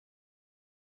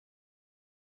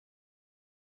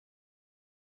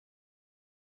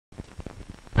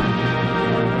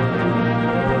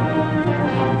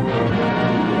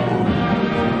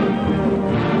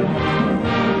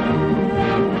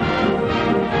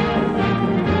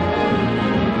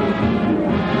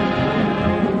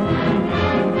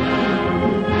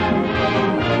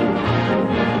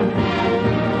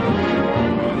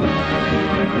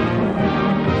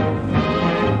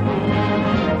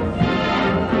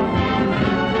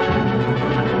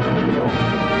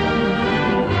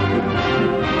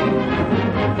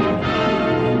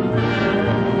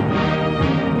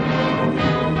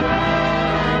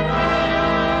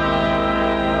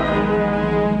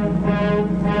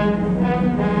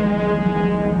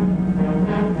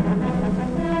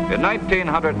In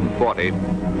 1940,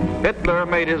 Hitler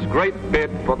made his great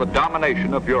bid for the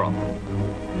domination of Europe.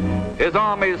 His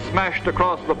armies smashed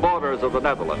across the borders of the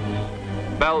Netherlands,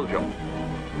 Belgium,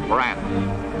 France.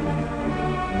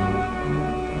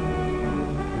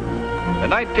 In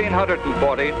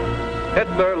 1940,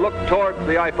 Hitler looked towards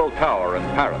the Eiffel Tower in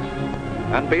Paris,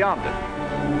 and beyond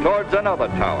it, towards another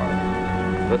tower,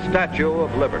 the Statue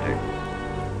of Liberty.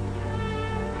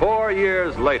 4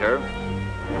 years later,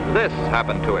 this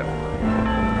happened to him.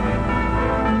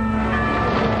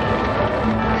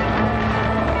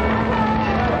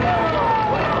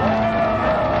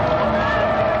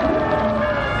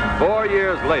 Four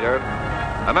years later,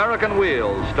 American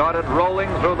wheels started rolling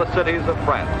through the cities of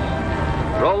France,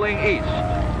 rolling east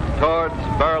towards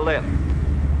Berlin.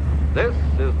 This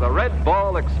is the Red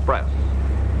Ball Express.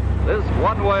 This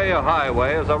one-way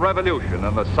highway is a revolution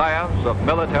in the science of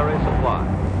military supply.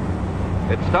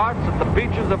 It starts at the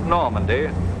beaches of Normandy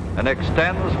and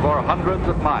extends for hundreds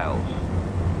of miles,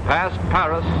 past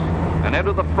Paris and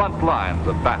into the front lines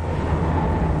of battle.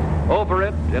 Over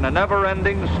it, in a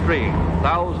never-ending stream,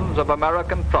 thousands of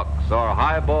American trucks are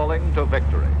highballing to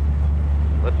victory.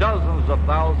 The dozens of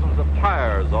thousands of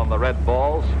tires on the Red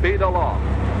Ball speed along,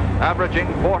 averaging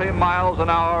 40 miles an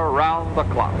hour round the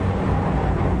clock.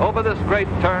 Over this great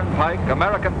turnpike,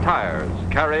 American tires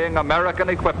carrying American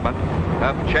equipment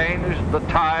have changed the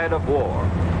tide of war.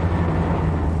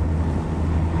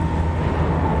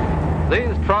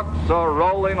 These trucks are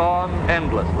rolling on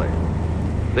endlessly.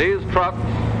 These trucks,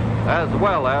 as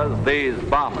well as these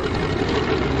bombers.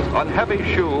 On heavy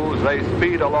shoes, they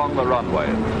speed along the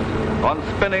runways. On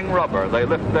spinning rubber, they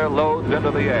lift their loads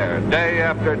into the air, day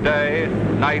after day,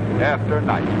 night after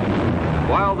night.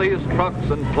 While these trucks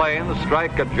and planes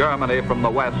strike at Germany from the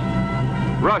west,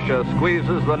 Russia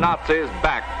squeezes the Nazis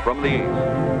back from the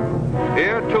east.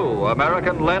 Here, too,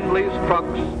 American Lend-Lease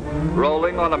trucks,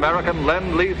 rolling on American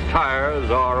Lend-Lease tires,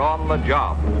 are on the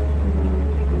job.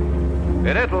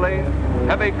 In Italy,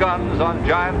 heavy guns on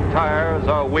giant tires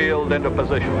are wheeled into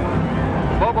position.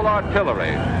 Mobile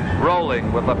artillery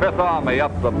rolling with the Fifth Army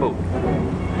up the boot.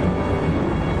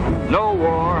 No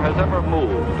war has ever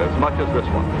moved as much as this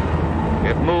one.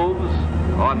 It moves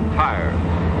on tires.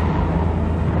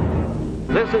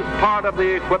 This is part of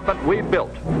the equipment we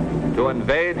built to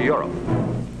invade Europe.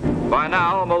 By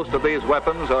now, most of these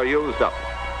weapons are used up.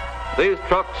 These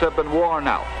trucks have been worn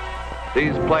out.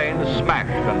 These planes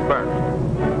smashed and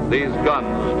burnt. These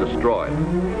guns destroyed.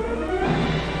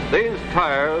 These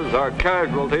tires are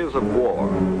casualties of war.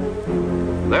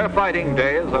 Their fighting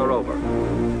days are over.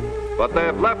 But they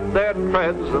have left their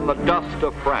treads in the dust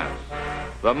of France,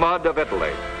 the mud of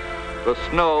Italy, the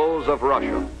snows of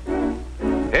Russia.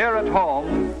 Here at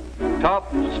home, tough,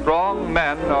 strong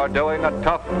men are doing a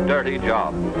tough, dirty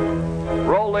job,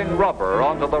 rolling rubber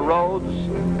onto the roads,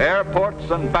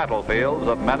 airports, and battlefields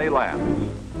of many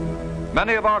lands.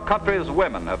 Many of our country's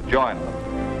women have joined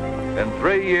them. In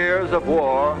 3 years of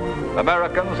war,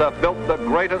 Americans have built the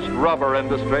greatest rubber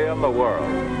industry in the world.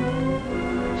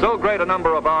 So great a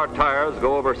number of our tires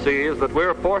go overseas that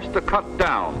we're forced to cut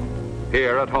down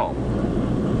here at home.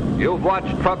 You've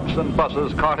watched trucks and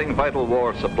buses carting vital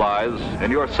war supplies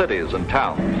in your cities and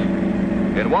towns.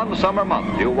 In one summer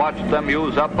month, you watched them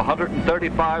use up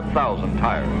 135,000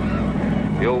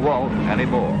 tires. You won't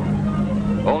anymore.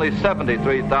 Only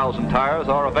 73,000 tires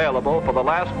are available for the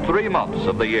last 3 months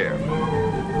of the year.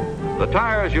 The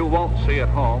tires you won't see at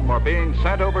home are being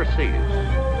sent overseas,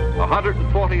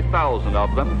 140,000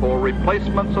 of them for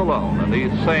replacements alone in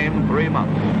these same 3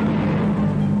 months.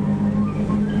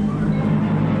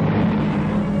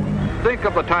 Think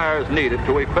of the tires needed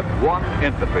to equip one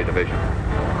infantry division,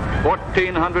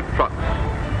 1,400 trucks,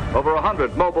 over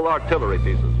 100 mobile artillery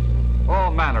pieces,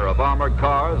 all manner of armored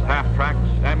cars, half-tracks,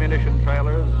 ammunition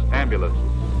trailers, ambulances.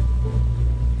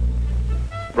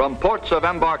 From ports of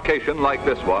embarkation like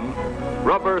this one,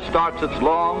 rubber starts its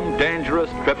long, dangerous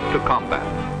trip to combat.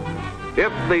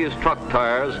 If these truck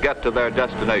tires get to their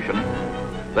destination,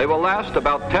 they will last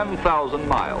about 10,000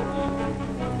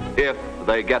 miles, if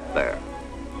they get there.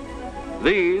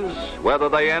 These, whether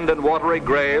they end in watery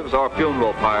graves or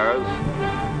funeral pyres,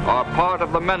 are part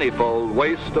of the manifold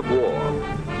waste of war.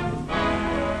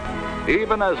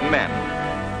 Even as men,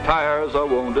 tires are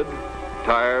wounded,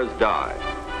 tires die.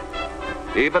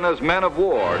 Even as men of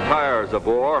war, tires of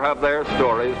war have their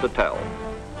stories to tell.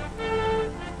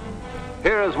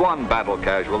 Here is one battle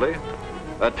casualty,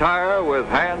 a tire with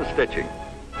hand stitching.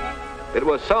 It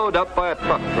was sewed up by a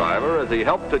truck driver as he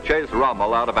helped to chase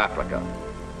Rommel out of Africa.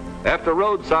 After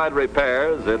roadside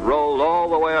repairs, it rolled all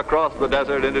the way across the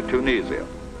desert into Tunisia.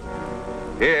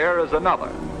 Here is another.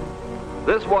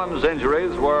 This one's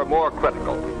injuries were more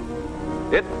critical.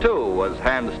 It too was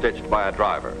hand-stitched by a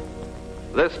driver,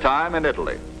 this time in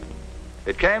Italy.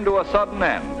 It came to a sudden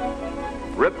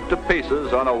end, ripped to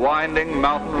pieces on a winding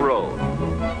mountain road.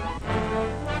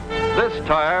 This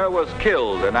tire was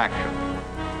killed in action.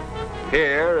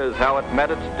 Here is how it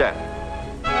met its death.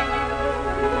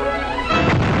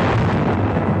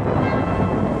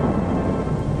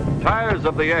 Tires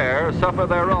of the air suffer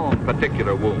their own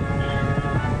particular wounds.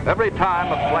 Every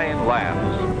time a plane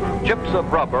lands, chips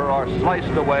of rubber are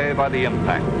sliced away by the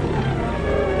impact.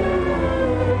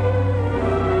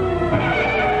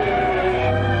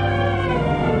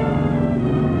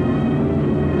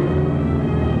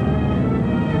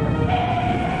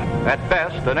 At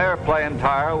best, an airplane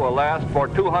tire will last for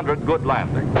 200 good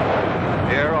landings.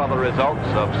 Here are the results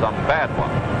of some bad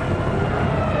ones.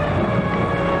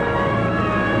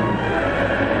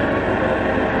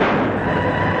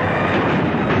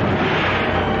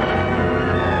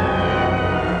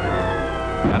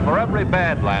 And for every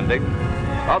bad landing,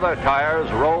 other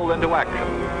tires roll into action.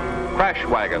 Crash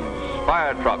wagons,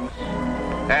 fire trucks,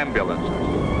 ambulances.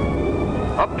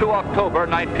 Up to October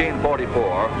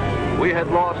 1944, we had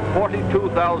lost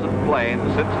 42,000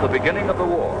 planes since the beginning of the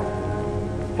war.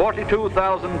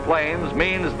 42,000 planes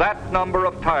means that number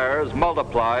of tires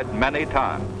multiplied many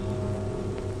times.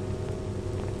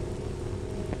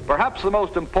 Perhaps the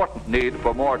most important need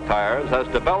for more tires has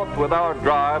developed with our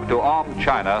drive to arm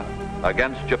China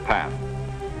against Japan.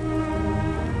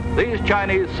 These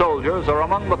Chinese soldiers are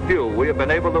among the few we have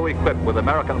been able to equip with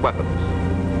American weapons.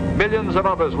 Millions of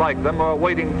others like them are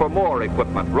waiting for more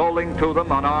equipment rolling to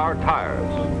them on our tires.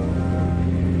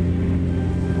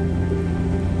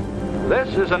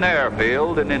 This is an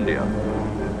airfield in India.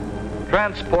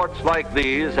 Transports like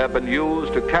these have been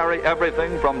used to carry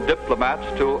everything from diplomats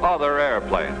to other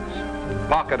airplanes,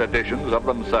 pocket editions of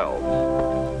themselves.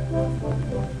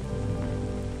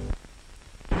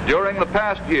 During the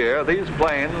past year, these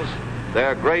planes,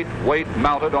 their great weight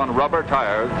mounted on rubber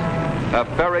tires, have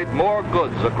ferried more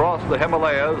goods across the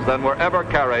Himalayas than were ever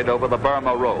carried over the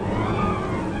Burma Road.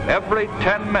 Every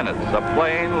 10 minutes, a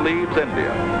plane leaves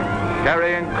India,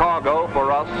 carrying cargo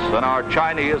for us and our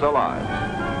Chinese allies.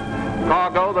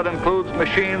 Cargo that includes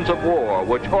machines of war,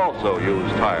 which also use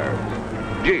tires,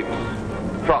 jeeps,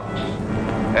 trucks,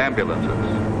 ambulances.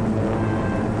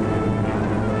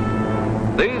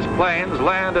 These planes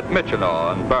land at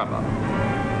Myitkyina in Burma.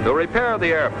 To repair the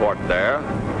airport there,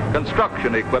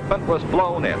 construction equipment was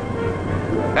flown in.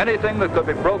 Anything that could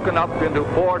be broken up into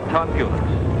 4-ton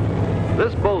units.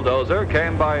 This bulldozer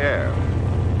came by air.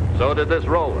 So did this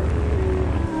roller.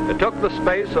 It took the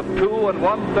space of 2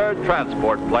 1/3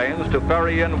 transport planes to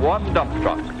ferry in one dump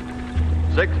truck,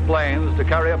 6 planes to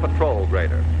carry a patrol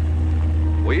grader.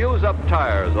 We use up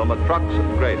tires on the trucks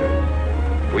and graders.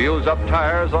 We use up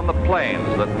tires on the planes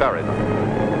that ferry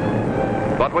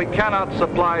them. But we cannot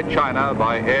supply China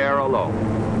by air alone.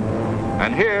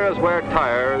 And here is where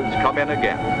tires come in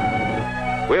again.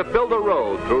 We have built a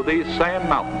road through these same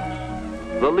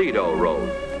mountains, the Lido Road.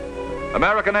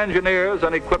 American engineers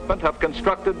and equipment have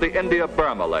constructed the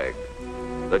India-Burma leg.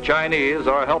 The Chinese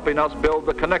are helping us build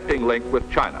the connecting link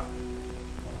with China.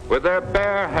 With their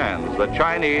bare hands, the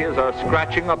Chinese are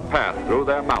scratching a path through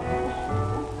their mountains.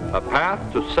 A path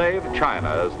to save China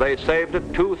as they saved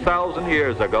it 2,000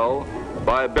 years ago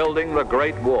by building the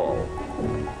Great Wall.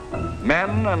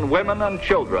 Men and women and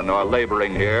children are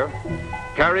laboring here,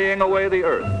 carrying away the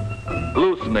earth,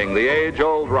 loosening the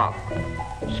age-old rock.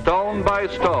 Stone by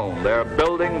stone, they're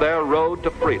building their road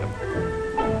to freedom.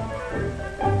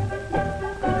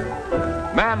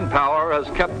 Manpower has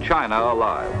kept China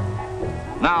alive.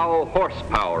 Now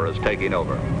horsepower is taking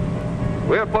over.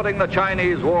 We're putting the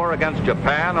Chinese war against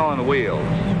Japan on wheels.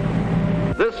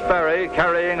 This ferry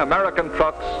carrying American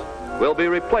trucks will be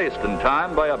replaced in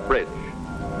time by a bridge.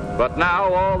 But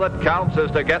now all that counts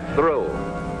is to get through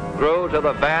to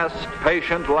the vast,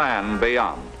 patient land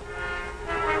beyond.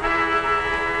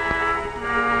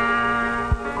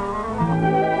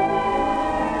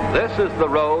 This is the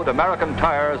road American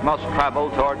tires must travel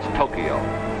towards Tokyo.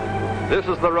 This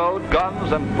is the road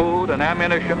guns and food and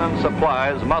ammunition and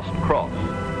supplies must cross.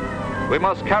 We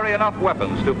must carry enough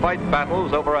weapons to fight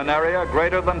battles over an area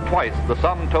greater than twice the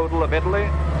sum total of Italy,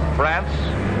 France,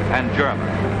 and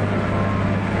Germany.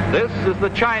 This is the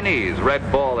Chinese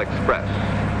Red Ball Express.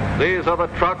 These are the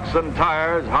trucks and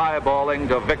tires highballing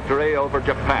to victory over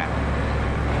Japan.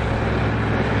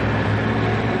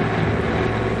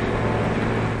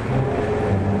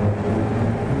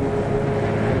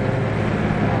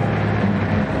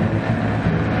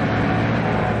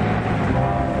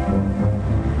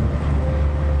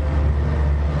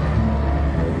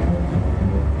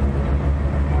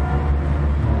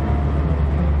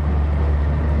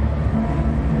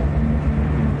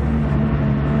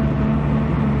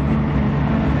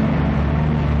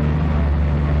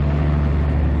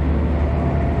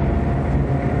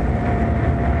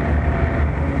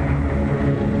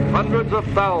 Tens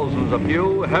of thousands of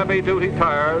new heavy-duty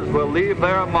tires will leave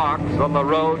their marks on the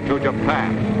road to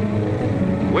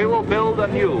Japan. We will build a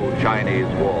new Chinese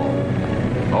wall,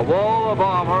 a wall of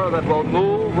armor that will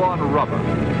move on rubber.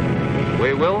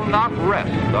 We will not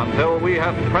rest until we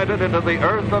have treaded into the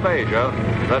earth of Asia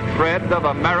the tread of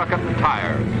American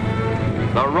tires,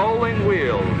 the rolling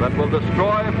wheels that will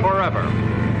destroy forever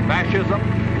fascism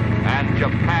and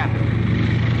Japan.